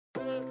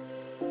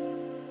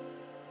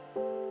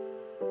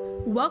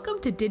Welcome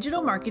to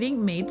Digital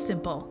Marketing Made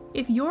Simple.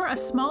 If you're a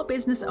small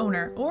business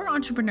owner or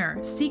entrepreneur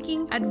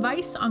seeking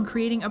advice on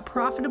creating a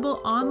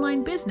profitable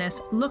online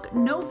business, look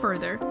no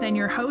further than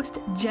your host,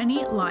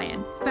 Jenny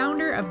Lyon,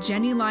 founder of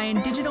Jenny Lyon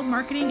Digital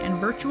Marketing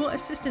and Virtual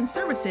Assistant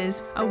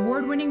Services,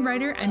 award-winning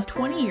writer and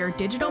 20-year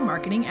digital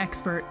marketing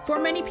expert. For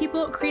many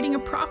people, creating a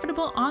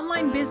profitable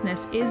online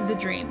business is the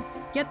dream,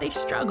 yet they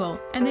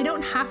struggle and they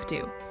don't have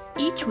to.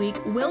 Each week,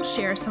 we'll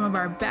share some of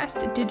our best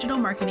digital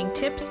marketing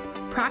tips,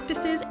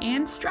 practices,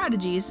 and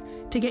strategies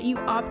to get you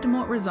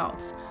optimal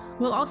results.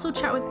 We'll also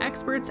chat with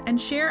experts and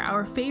share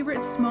our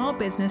favorite small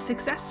business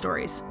success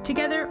stories.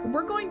 Together,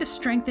 we're going to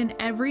strengthen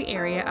every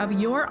area of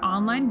your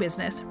online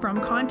business, from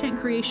content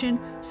creation,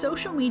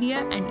 social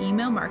media, and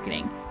email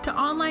marketing, to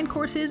online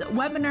courses,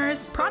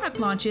 webinars, product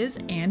launches,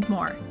 and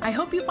more. I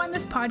hope you find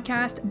this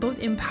podcast both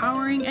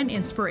empowering and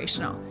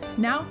inspirational.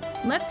 Now,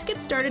 let's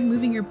get started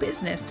moving your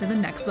business to the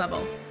next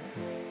level.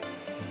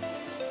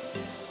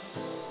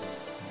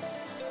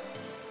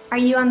 Are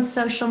you on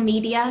social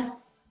media?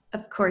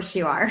 Of course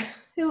you are.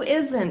 Who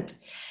isn't?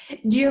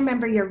 Do you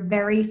remember your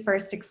very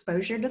first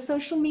exposure to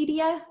social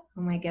media?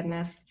 Oh my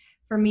goodness.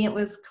 For me, it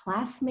was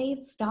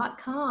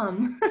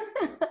classmates.com.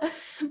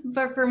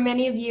 But for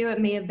many of you, it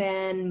may have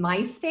been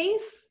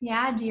MySpace.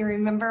 Yeah, do you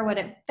remember what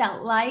it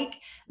felt like?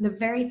 The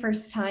very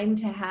first time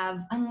to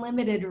have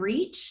unlimited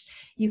reach.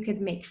 You could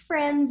make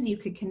friends, you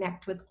could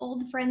connect with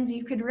old friends,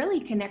 you could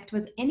really connect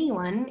with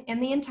anyone in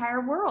the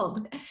entire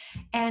world.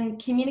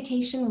 And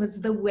communication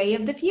was the way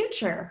of the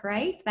future,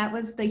 right? That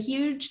was the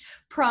huge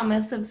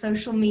promise of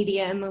social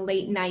media in the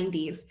late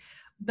 90s.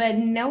 But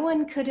no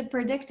one could have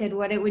predicted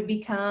what it would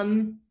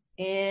become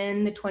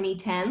in the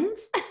 2010s.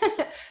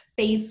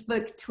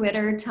 Facebook,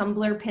 Twitter,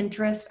 Tumblr,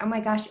 Pinterest, oh my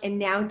gosh, and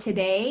now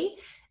today,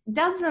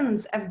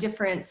 dozens of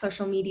different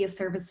social media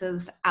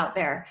services out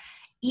there,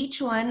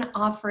 each one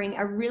offering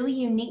a really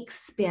unique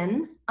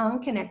spin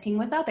on connecting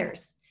with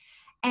others.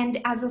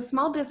 And as a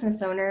small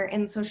business owner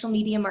and social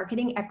media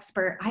marketing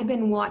expert, I've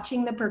been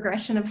watching the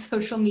progression of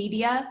social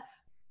media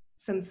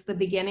since the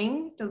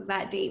beginning. Does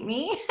that date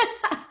me?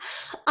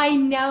 I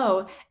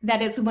know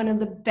that it's one of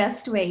the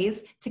best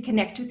ways to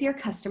connect with your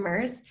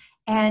customers.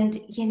 And,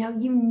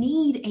 you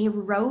need a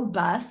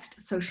robust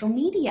social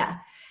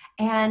media.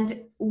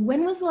 And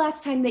when was the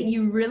last time that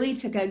you really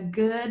took a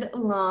good,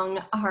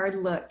 long, hard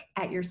look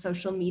at your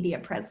social media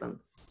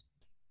presence?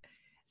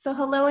 So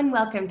hello and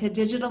welcome to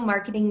Digital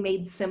Marketing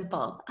Made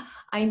Simple.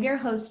 I'm your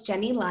host,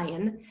 Jenny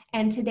Lyon,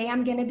 and today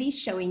I'm going to be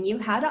showing you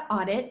how to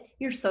audit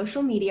your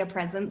social media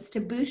presence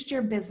to boost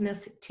your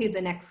business to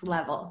the next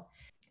level.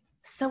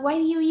 So why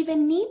do you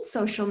even need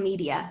social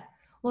media?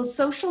 Well,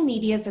 social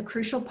media is a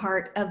crucial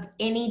part of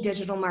any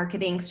digital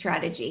marketing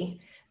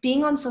strategy.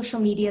 Being on social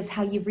media is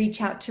how you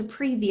reach out to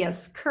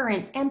previous,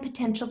 current, and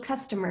potential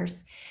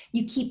customers.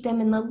 You keep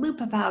them in the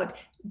loop about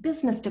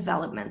business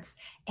developments,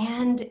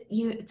 and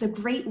it's a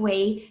great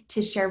way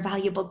to share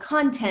valuable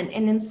content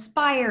and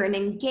inspire and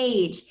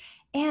engage.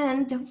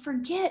 And don't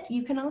forget,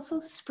 you can also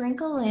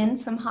sprinkle in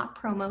some hot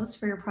promos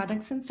for your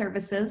products and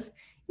services.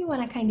 You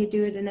want to kind of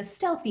do it in a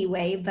stealthy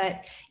way,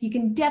 but you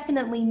can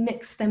definitely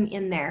mix them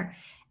in there.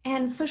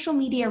 And social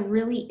media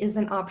really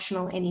isn't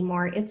optional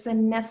anymore. It's a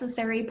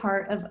necessary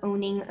part of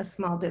owning a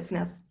small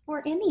business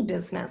or any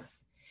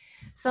business.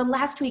 So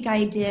last week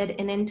I did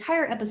an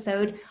entire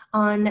episode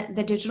on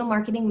the Digital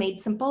Marketing Made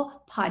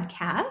Simple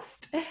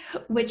podcast,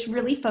 which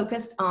really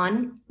focused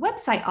on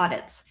website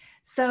audits.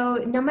 So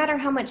no matter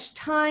how much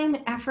time,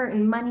 effort,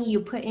 and money you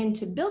put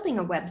into building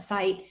a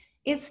website,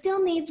 it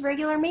still needs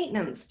regular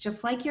maintenance,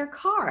 just like your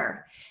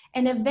car.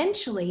 And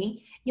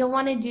eventually, you'll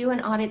want to do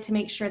an audit to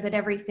make sure that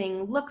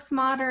everything looks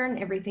modern,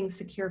 everything's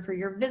secure for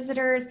your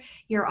visitors,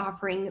 you're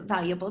offering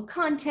valuable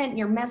content,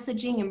 your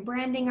messaging and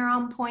branding are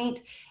on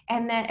point,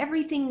 and that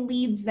everything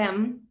leads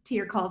them to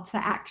your call to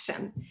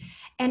action.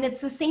 And it's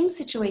the same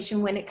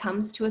situation when it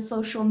comes to a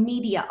social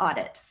media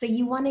audit. So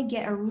you want to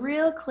get a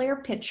real clear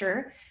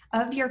picture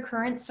of your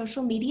current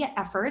social media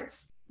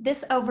efforts.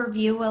 This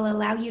overview will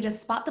allow you to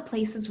spot the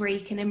places where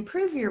you can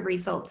improve your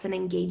results and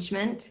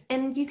engagement,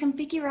 and you can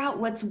figure out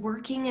what's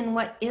working and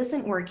what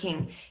isn't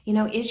working.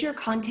 Is your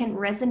content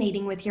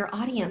resonating with your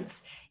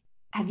audience?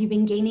 Have you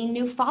been gaining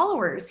new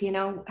followers?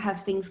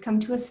 Have things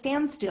come to a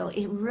standstill?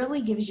 It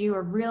really gives you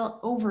a real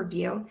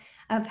overview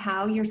of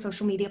how your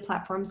social media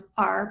platforms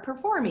are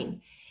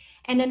performing.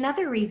 And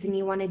another reason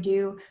you want to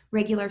do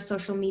regular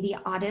social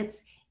media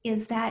audits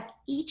is that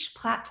each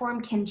platform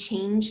can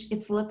change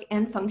its look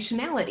and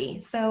functionality.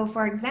 So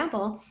for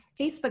example,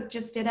 Facebook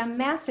just did a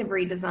massive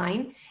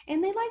redesign,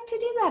 and they like to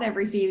do that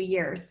every few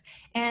years.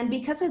 And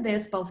because of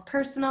this, both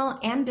personal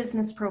and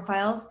business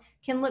profiles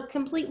can look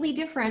completely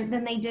different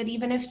than they did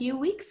even a few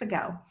weeks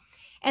ago.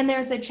 And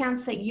there's a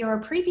chance that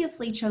your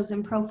previously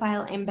chosen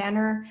profile and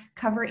banner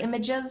cover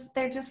images,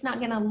 they're just not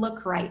going to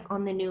look right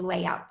on the new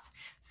layouts.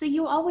 So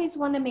you always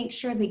want to make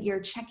sure that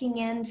you're checking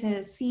in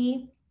to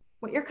see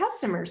what your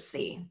customers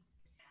see.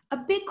 A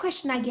big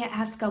question I get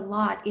asked a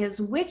lot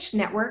is, which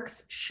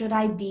networks should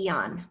I be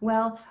on?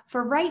 Well,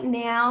 for right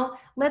now,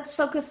 let's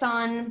focus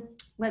on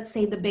let's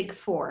say the big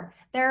four.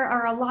 There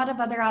are a lot of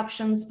other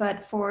options,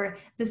 but for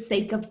the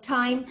sake of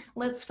time,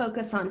 let's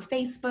focus on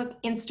Facebook,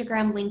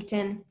 Instagram,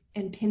 LinkedIn,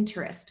 and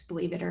Pinterest,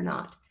 believe it or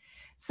not.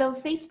 So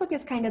Facebook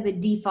is kind of the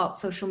default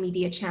social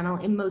media channel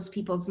in most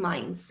people's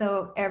minds.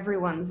 So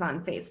everyone's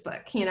on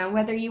Facebook,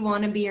 whether you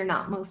want to be or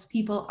not, most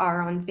people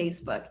are on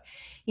Facebook.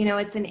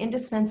 It's an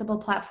indispensable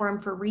platform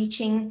for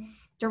reaching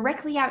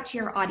directly out to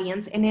your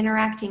audience and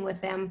interacting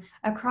with them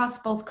across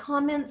both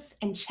comments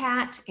and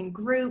chat and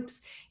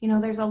groups.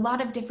 There's a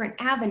lot of different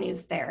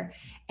avenues there.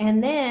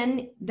 And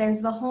then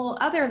there's the whole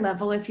other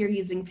level if you're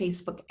using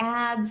Facebook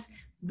ads,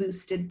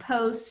 boosted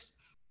posts,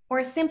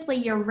 or simply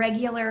your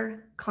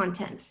regular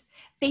content.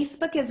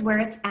 Facebook is where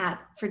it's at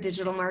for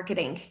digital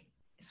marketing,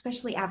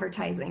 especially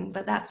advertising,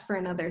 but that's for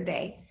another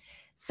day.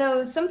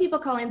 So some people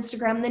call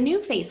Instagram the new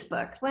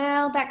Facebook.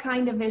 Well, that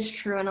kind of is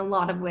true in a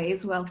lot of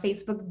ways. Well,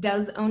 Facebook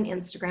does own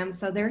Instagram,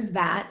 so there's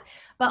that.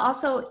 But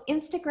also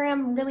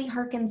Instagram really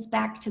harkens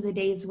back to the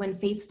days when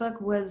Facebook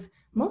was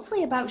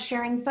mostly about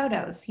sharing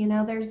photos.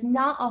 There's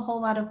not a whole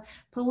lot of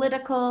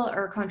political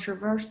or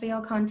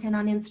controversial content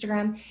on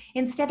Instagram.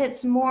 Instead,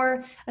 it's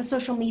more a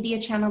social media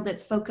channel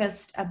that's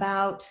focused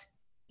about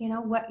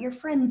what your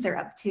friends are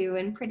up to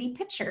and pretty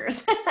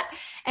pictures.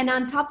 And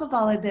on top of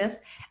all of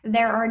this,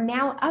 there are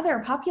now other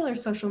popular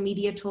social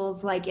media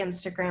tools like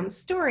Instagram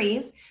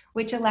Stories,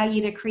 which allow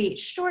you to create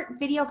short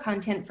video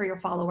content for your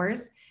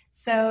followers.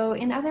 So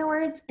in other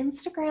words,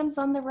 Instagram's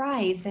on the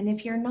rise. And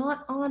if you're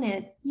not on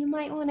it, you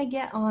might want to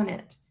get on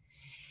it.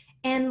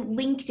 And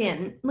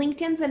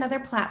LinkedIn's another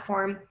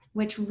platform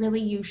which really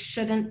you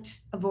shouldn't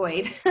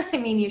avoid. I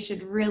mean, you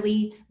should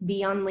really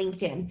be on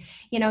LinkedIn.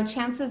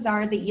 Chances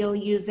are that you'll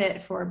use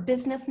it for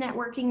business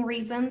networking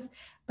reasons,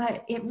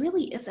 but it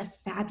really is a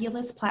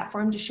fabulous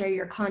platform to share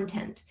your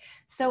content.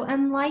 So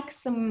unlike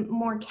some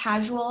more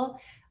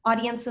casual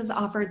audiences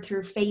offered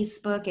through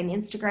Facebook and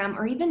Instagram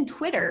or even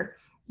Twitter,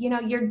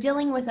 you're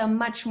dealing with a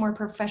much more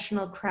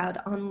professional crowd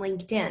on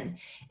LinkedIn.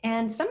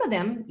 And some of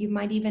them you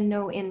might even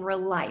know in real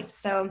life.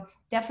 So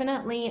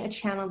definitely a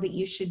channel that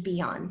you should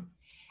be on.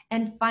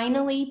 And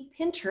finally,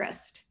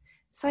 Pinterest.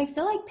 So I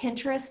feel like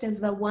Pinterest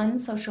is the one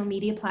social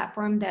media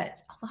platform that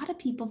a lot of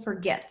people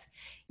forget.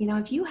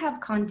 If you have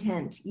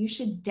content, you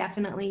should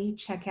definitely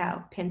check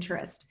out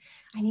Pinterest.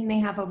 I mean, they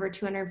have over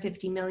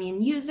 250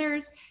 million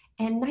users,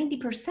 and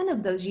 90%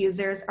 of those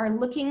users are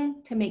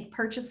looking to make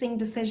purchasing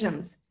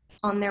decisions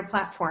on their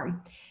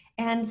platform.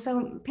 And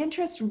so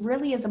Pinterest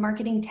really is a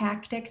marketing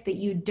tactic that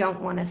you don't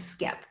want to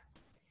skip.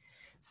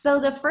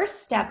 So the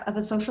first step of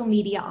a social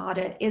media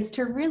audit is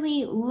to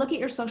really look at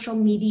your social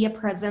media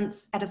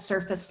presence at a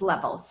surface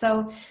level.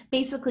 So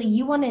basically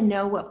you want to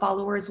know what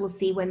followers will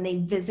see when they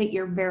visit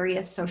your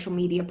various social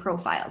media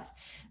profiles.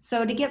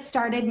 So to get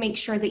started, make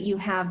sure that you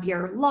have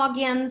your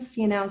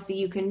logins, so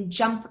you can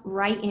jump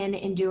right in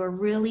and do a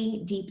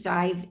really deep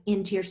dive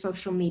into your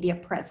social media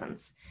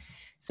presence.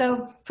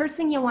 So first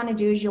thing you'll want to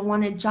do is you'll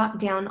want to jot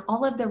down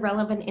all of the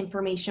relevant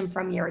information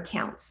from your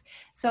accounts.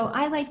 So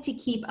I like to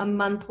keep a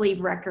monthly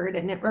record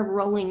and a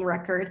rolling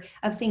record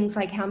of things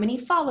like how many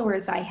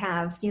followers I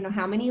have,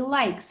 how many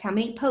likes, how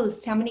many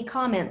posts, how many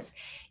comments,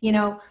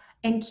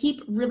 and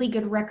keep really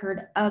good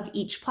record of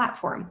each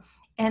platform.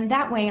 And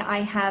that way I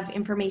have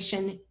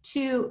information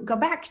to go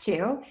back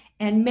to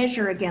and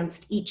measure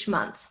against each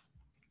month.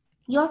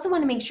 You also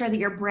want to make sure that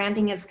your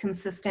branding is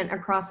consistent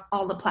across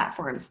all the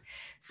platforms.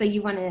 So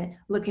you want to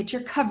look at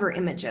your cover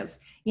images.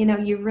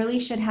 You really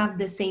should have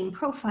the same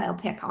profile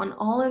pic on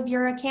all of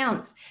your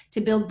accounts to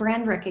build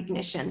brand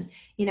recognition.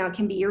 It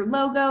can be your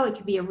logo, it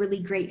can be a really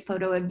great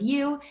photo of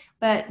you,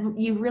 but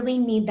you really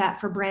need that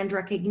for brand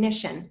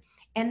recognition.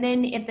 And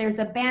then if there's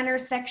a banner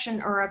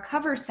section or a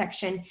cover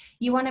section,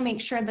 you want to make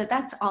sure that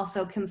that's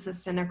also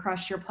consistent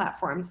across your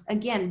platforms.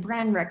 Again,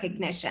 brand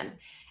recognition.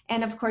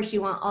 And of course,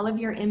 you want all of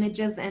your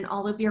images and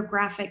all of your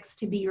graphics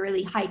to be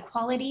really high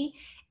quality,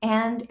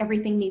 and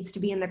everything needs to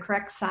be in the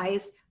correct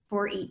size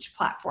for each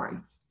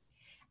platform.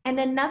 And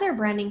another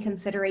branding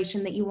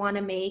consideration that you want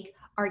to make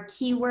are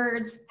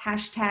keywords,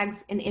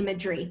 hashtags, and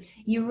imagery.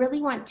 You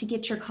really want to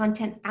get your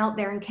content out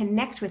there and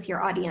connect with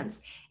your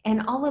audience.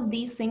 And all of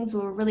these things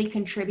will really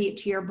contribute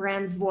to your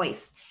brand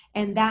voice.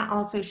 And that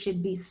also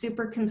should be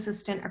super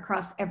consistent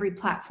across every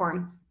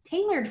platform,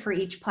 tailored for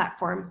each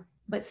platform,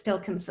 but still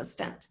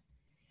consistent.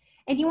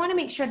 And you want to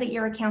make sure that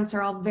your accounts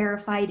are all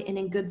verified and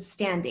in good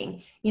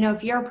standing.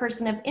 If you're a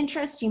person of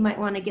interest, you might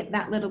want to get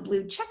that little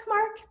blue check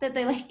mark that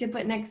they like to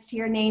put next to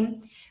your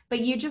name.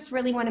 But you just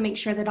really want to make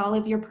sure that all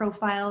of your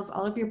profiles,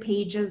 all of your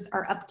pages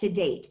are up to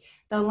date.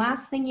 The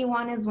last thing you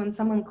want is when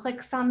someone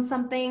clicks on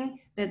something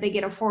that they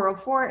get a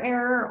 404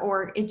 error,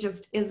 or it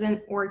just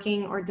isn't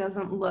working or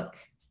doesn't look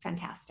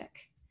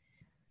fantastic.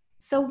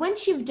 So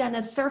once you've done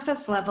a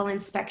surface level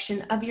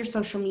inspection of your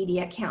social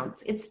media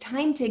accounts, it's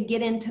time to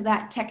get into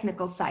that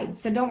technical side.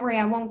 So don't worry,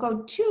 I won't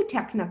go too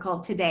technical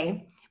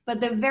today,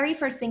 but the very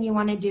first thing you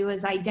want to do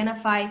is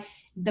identify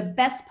the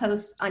best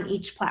posts on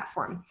each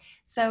platform.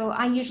 So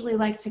I usually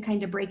like to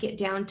kind of break it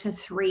down to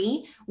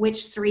 3,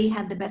 which 3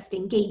 had the best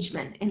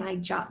engagement, and I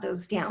jot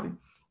those down.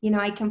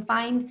 I can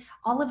find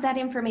all of that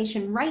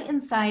information right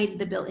inside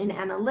the built-in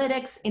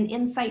analytics and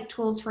insight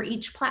tools for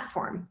each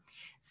platform.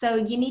 So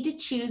you need to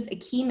choose a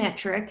key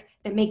metric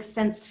that makes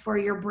sense for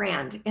your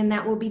brand, and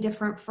that will be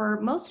different for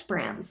most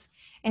brands.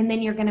 And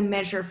then you're going to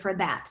measure for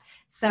that.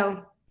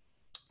 So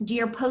do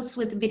your posts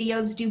with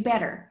videos do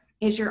better?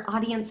 Is your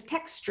audience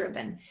text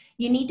driven?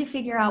 You need to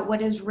figure out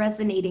what is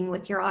resonating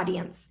with your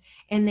audience.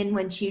 And then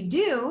once you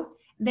do,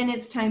 then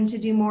it's time to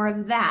do more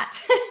of that.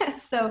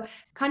 So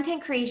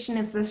content creation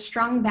is the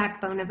strong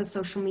backbone of a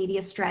social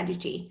media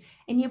strategy.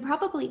 And you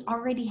probably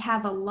already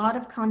have a lot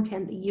of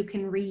content that you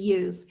can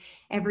reuse.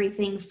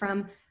 Everything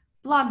from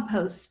blog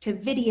posts to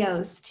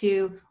videos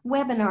to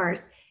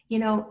webinars,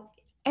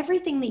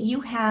 everything that you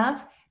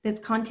have that's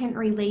content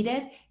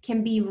related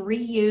can be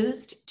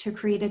reused to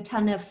create a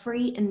ton of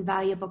free and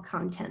valuable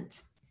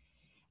content.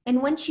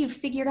 And once you've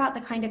figured out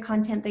the kind of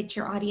content that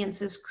your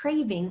audience is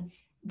craving,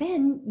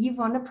 then you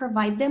want to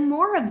provide them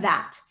more of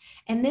that.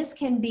 And this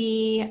can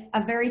be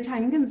a very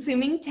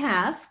time-consuming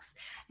task.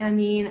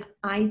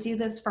 I do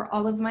this for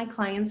all of my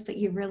clients, but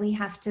you really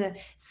have to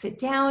sit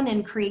down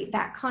and create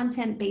that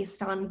content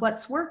based on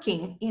what's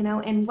working,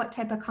 and what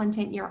type of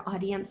content your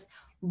audience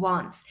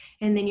wants.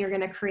 And then you're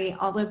going to create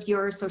all of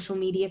your social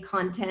media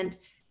content,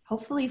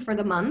 hopefully for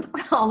the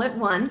month, all at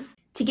once.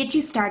 To get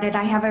you started,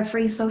 I have a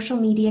free social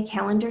media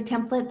calendar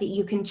template that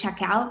you can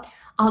check out.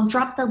 I'll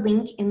drop the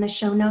link in the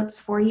show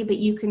notes for you, but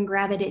you can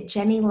grab it at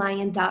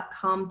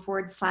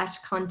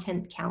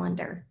jennylyon.com/content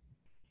calendar.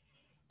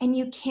 And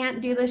you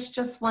can't do this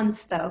just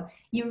once though.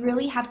 You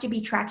really have to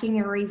be tracking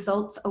your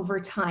results over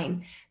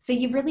time. So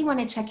you really want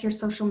to check your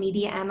social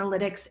media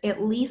analytics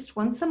at least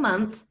once a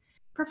month,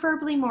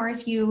 preferably more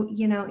if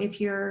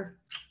you're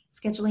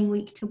scheduling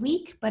week to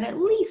week, but at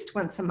least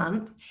once a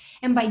month.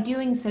 And by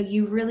doing so,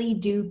 you really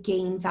do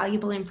gain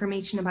valuable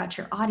information about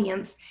your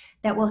audience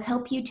that will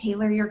help you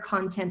tailor your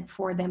content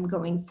for them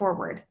going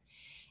forward.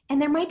 And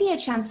there might be a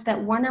chance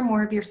that one or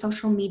more of your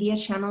social media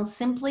channels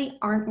simply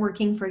aren't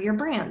working for your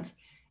brand.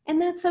 And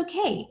that's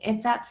okay.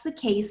 If that's the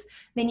case,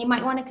 then you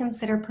might want to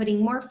consider putting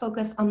more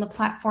focus on the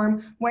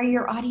platform where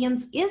your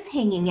audience is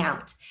hanging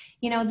out.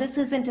 This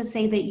isn't to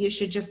say that you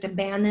should just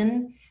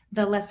abandon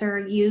the lesser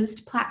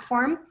used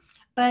platform,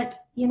 but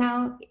you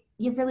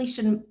really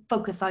shouldn't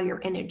focus all your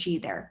energy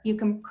there. You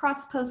can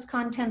cross-post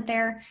content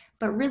there,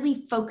 but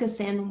really focus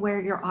in where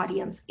your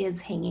audience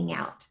is hanging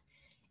out.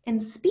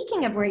 And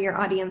speaking of where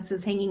your audience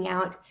is hanging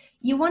out,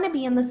 you want to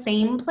be in the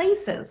same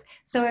places.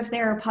 So if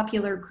there are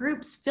popular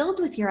groups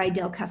filled with your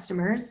ideal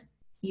customers,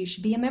 you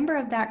should be a member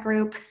of that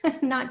group.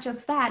 Not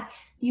just that,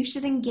 you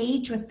should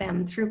engage with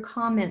them through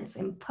comments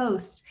and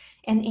posts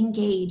and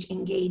engage.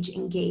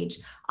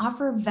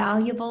 Offer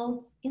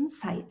valuable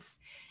insights.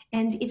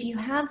 And if you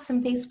have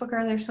some Facebook or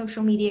other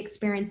social media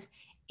experience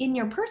in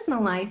your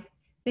personal life,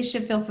 this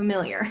should feel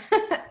familiar.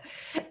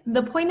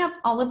 The point of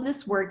all of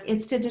this work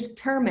is to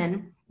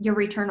determine your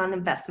return on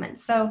investment.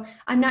 So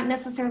I'm not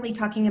necessarily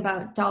talking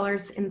about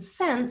dollars and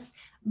cents,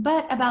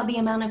 but about the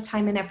amount of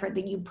time and effort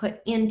that you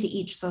put into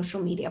each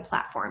social media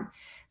platform.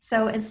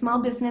 So as small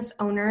business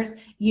owners,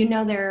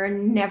 there are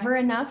never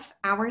enough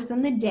hours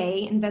in the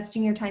day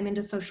investing your time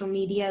into social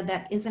media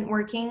that isn't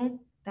working.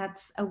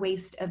 That's a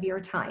waste of your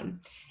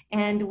time.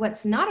 And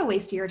what's not a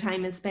waste of your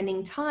time is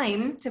spending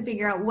time to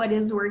figure out what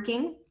is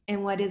working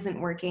and what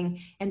isn't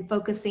working and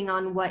focusing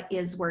on what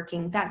is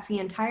working. That's the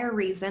entire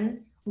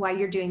reason why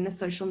you're doing the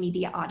social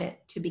media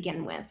audit to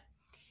begin with.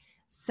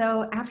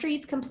 So after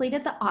you've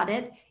completed the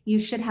audit, you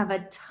should have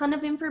a ton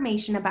of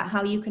information about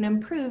how you can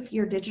improve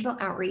your digital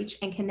outreach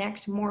and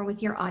connect more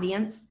with your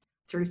audience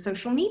through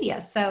social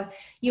media. So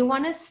you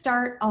want to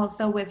start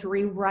also with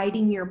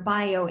rewriting your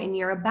bio in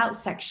your about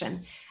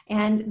section.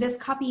 And this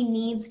copy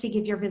needs to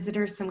give your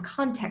visitors some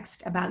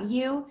context about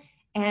you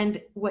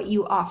and what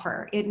you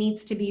offer. It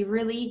needs to be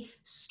really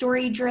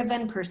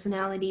story-driven,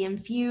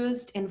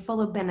 personality-infused, and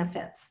full of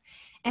benefits.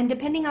 And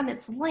depending on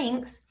its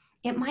length,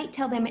 it might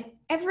tell them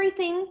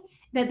everything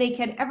that they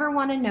could ever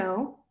want to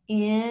know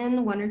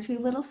in one or two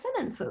little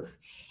sentences.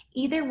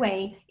 Either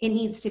way, it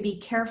needs to be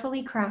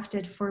carefully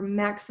crafted for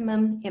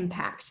maximum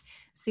impact.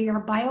 So your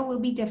bio will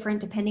be different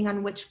depending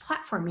on which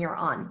platform you're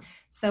on.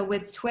 So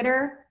with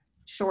Twitter,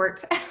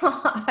 short,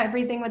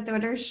 everything with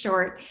Twitter is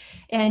short.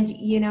 And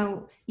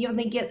you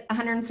only get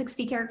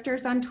 160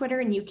 characters on Twitter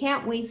and you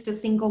can't waste a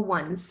single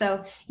one.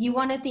 So you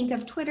want to think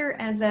of Twitter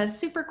as a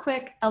super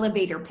quick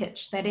elevator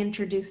pitch that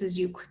introduces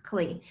you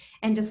quickly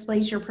and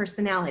displays your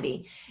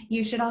personality.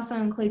 You should also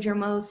include your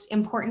most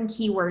important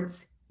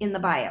keywords in the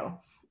bio.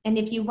 And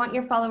if you want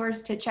your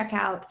followers to check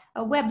out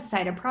a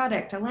website, a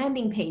product, a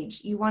landing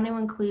page, you want to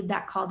include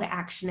that call to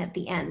action at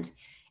the end.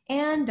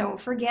 And don't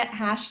forget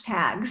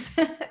hashtags.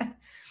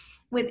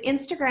 With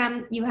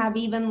Instagram, you have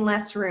even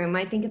less room.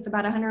 I think it's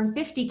about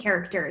 150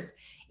 characters.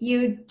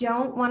 You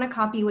don't want to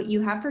copy what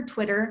you have for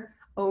Twitter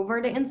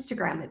over to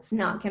Instagram. It's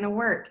not going to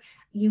work.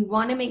 You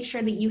want to make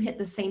sure that you hit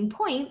the same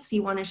points.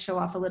 You want to show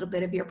off a little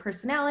bit of your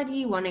personality.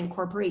 You want to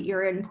incorporate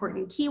your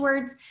important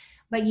keywords,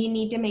 but you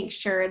need to make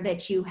sure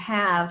that you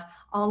have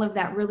all of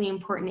that really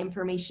important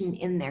information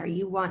in there.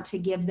 You want to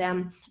give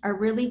them a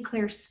really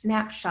clear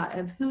snapshot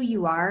of who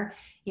you are,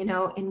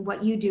 and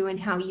what you do and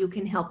how you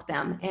can help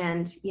them.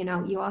 And,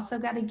 you also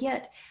got to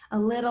get a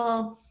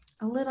little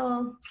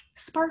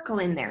sparkle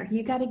in there.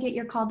 You got to get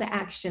your call to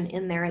action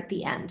in there at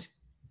the end.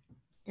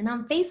 And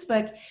on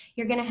Facebook,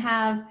 you're going to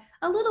have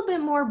a little bit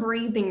more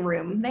breathing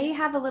room. They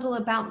have a little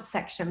about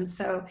section.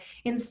 So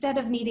instead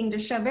of needing to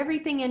shove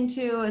everything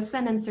into a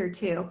sentence or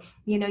two,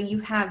 you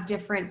have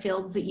different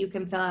fields that you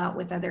can fill out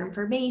with other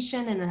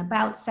information and an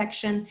about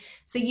section.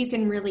 So you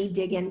can really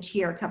dig into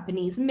your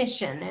company's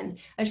mission and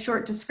a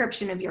short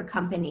description of your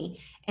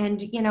company and,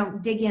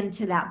 dig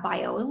into that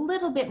bio a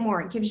little bit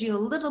more. It gives you a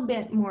little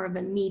bit more of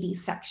a meaty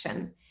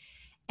section.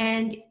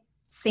 And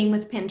same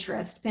with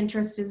Pinterest.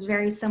 Pinterest is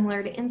very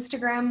similar to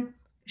Instagram.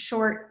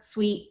 Short,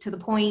 sweet, to the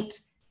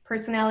point,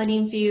 personality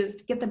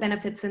infused, get the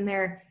benefits in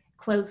there,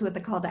 close with a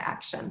call to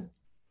action.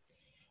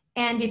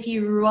 And if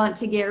you want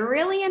to get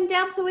really in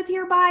depth with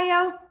your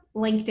bio,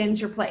 LinkedIn's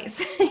your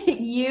place.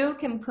 You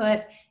can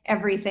put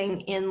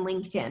everything in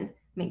LinkedIn.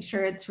 Make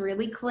sure it's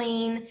really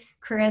clean,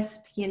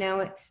 crisp,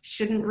 it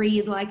shouldn't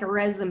read like a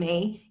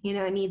resume.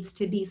 It needs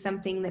to be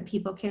something that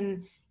people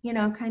can,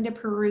 kind of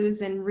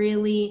peruse and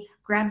really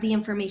grab the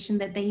information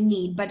that they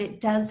need, but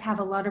it does have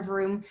a lot of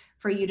room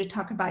for you to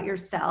talk about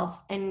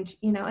yourself and,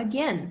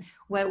 again,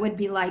 what it would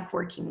be like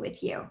working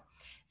with you.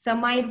 So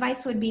my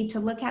advice would be to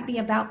look at the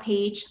About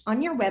page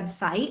on your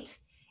website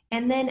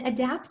and then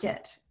adapt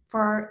it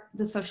for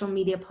the social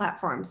media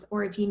platforms.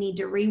 Or if you need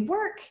to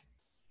rework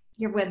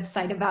your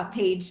website About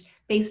page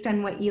based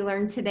on what you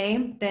learned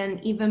today, then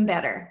even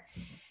better.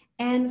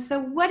 And so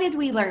what did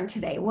we learn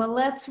today? Well,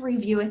 let's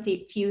review a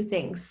few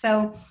things.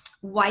 So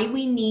why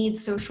we need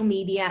social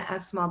media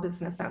as small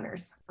business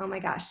owners. Oh my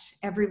gosh,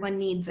 everyone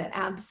needs it.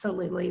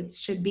 Absolutely. It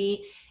should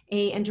be an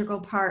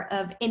integral part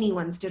of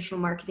anyone's digital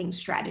marketing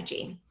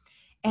strategy.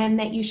 And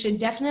that you should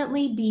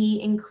definitely be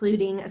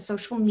including a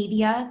social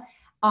media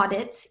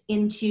audit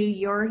into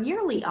your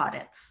yearly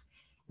audits.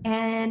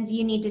 And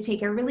you need to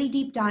take a really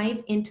deep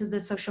dive into the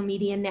social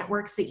media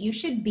networks that you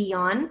should be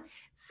on.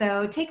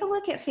 So take a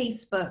look at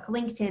Facebook,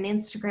 LinkedIn,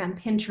 Instagram,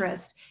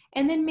 Pinterest,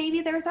 and then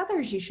maybe there's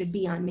others you should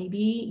be on.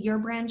 Maybe your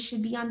brand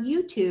should be on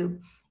YouTube,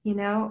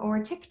 or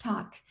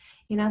TikTok.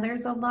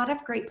 There's a lot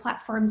of great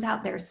platforms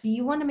out there. So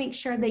you want to make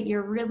sure that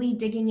you're really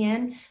digging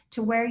in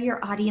to where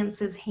your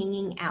audience is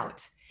hanging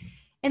out.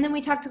 And then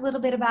we talked a little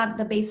bit about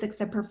the basics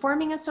of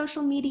performing a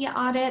social media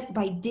audit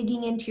by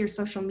digging into your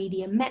social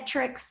media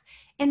metrics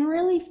and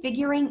really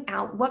figuring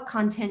out what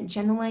content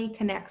generally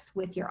connects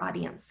with your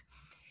audience.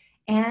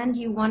 And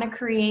you want to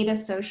create a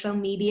social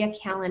media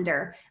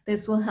calendar.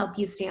 This will help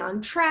you stay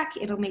on track.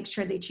 It'll make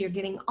sure that you're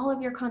getting all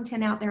of your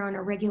content out there on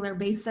a regular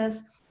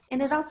basis.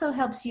 And it also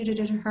helps you to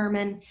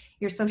determine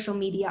your social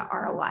media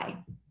ROI.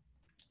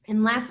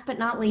 And last but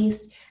not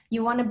least,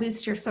 you want to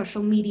boost your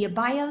social media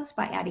bios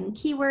by adding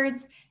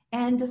keywords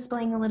and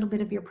displaying a little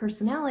bit of your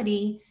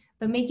personality,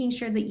 but making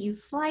sure that you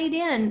slide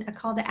in a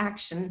call to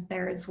action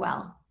there as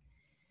well.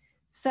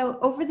 So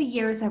over the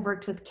years, I've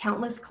worked with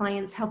countless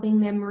clients, helping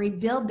them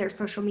rebuild their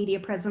social media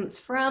presence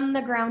from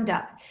the ground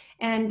up.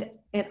 And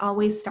it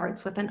always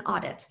starts with an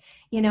audit,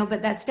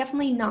 but that's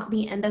definitely not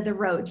the end of the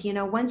road.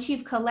 Once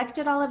you've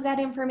collected all of that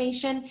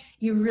information,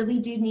 you really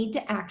do need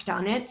to act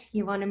on it.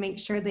 You want to make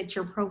sure that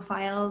your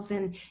profiles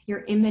and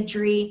your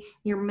imagery,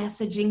 your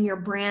messaging, your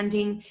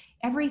branding,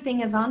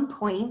 everything is on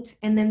point,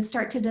 and then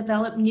start to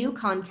develop new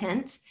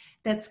content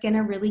that's going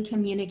to really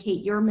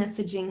communicate your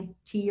messaging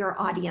to your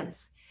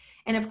audience.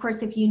 And of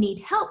course, if you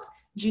need help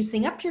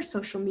juicing up your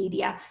social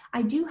media,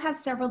 I do have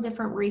several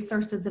different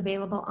resources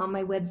available on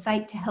my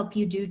website to help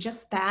you do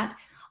just that.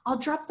 I'll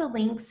drop the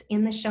links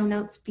in the show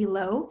notes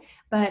below,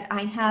 but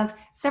I have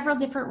several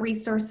different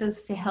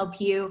resources to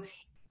help you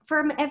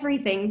from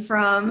everything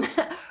from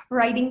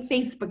writing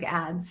Facebook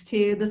ads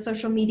to the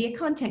social media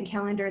content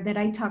calendar that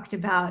I talked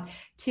about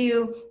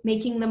to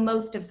making the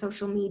most of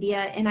social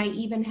media. And I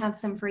even have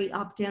some free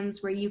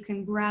opt-ins where you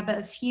can grab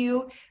a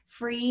few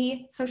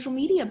free social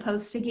media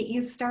posts to get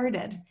you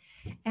started.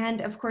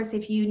 And of course,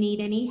 if you need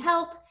any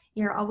help,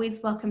 you're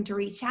always welcome to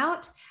reach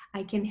out.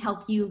 I can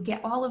help you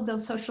get all of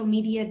those social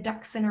media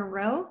ducks in a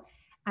row.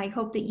 I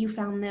hope that you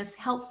found this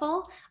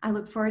helpful. I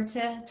look forward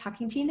to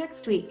talking to you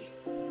next week.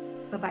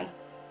 Bye-bye.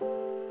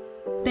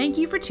 Thank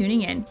you for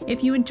tuning in.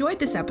 If you enjoyed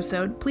this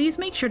episode, please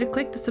make sure to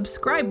click the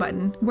subscribe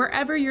button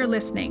wherever you're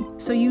listening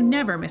so you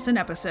never miss an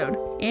episode.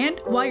 And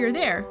while you're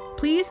there,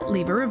 please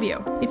leave a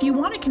review. If you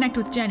want to connect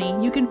with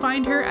Jenny, you can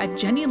find her at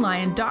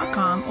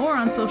jennylyon.com or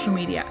on social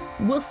media.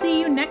 We'll see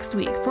you next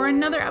week for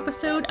another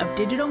episode of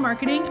Digital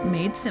Marketing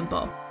Made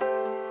Simple.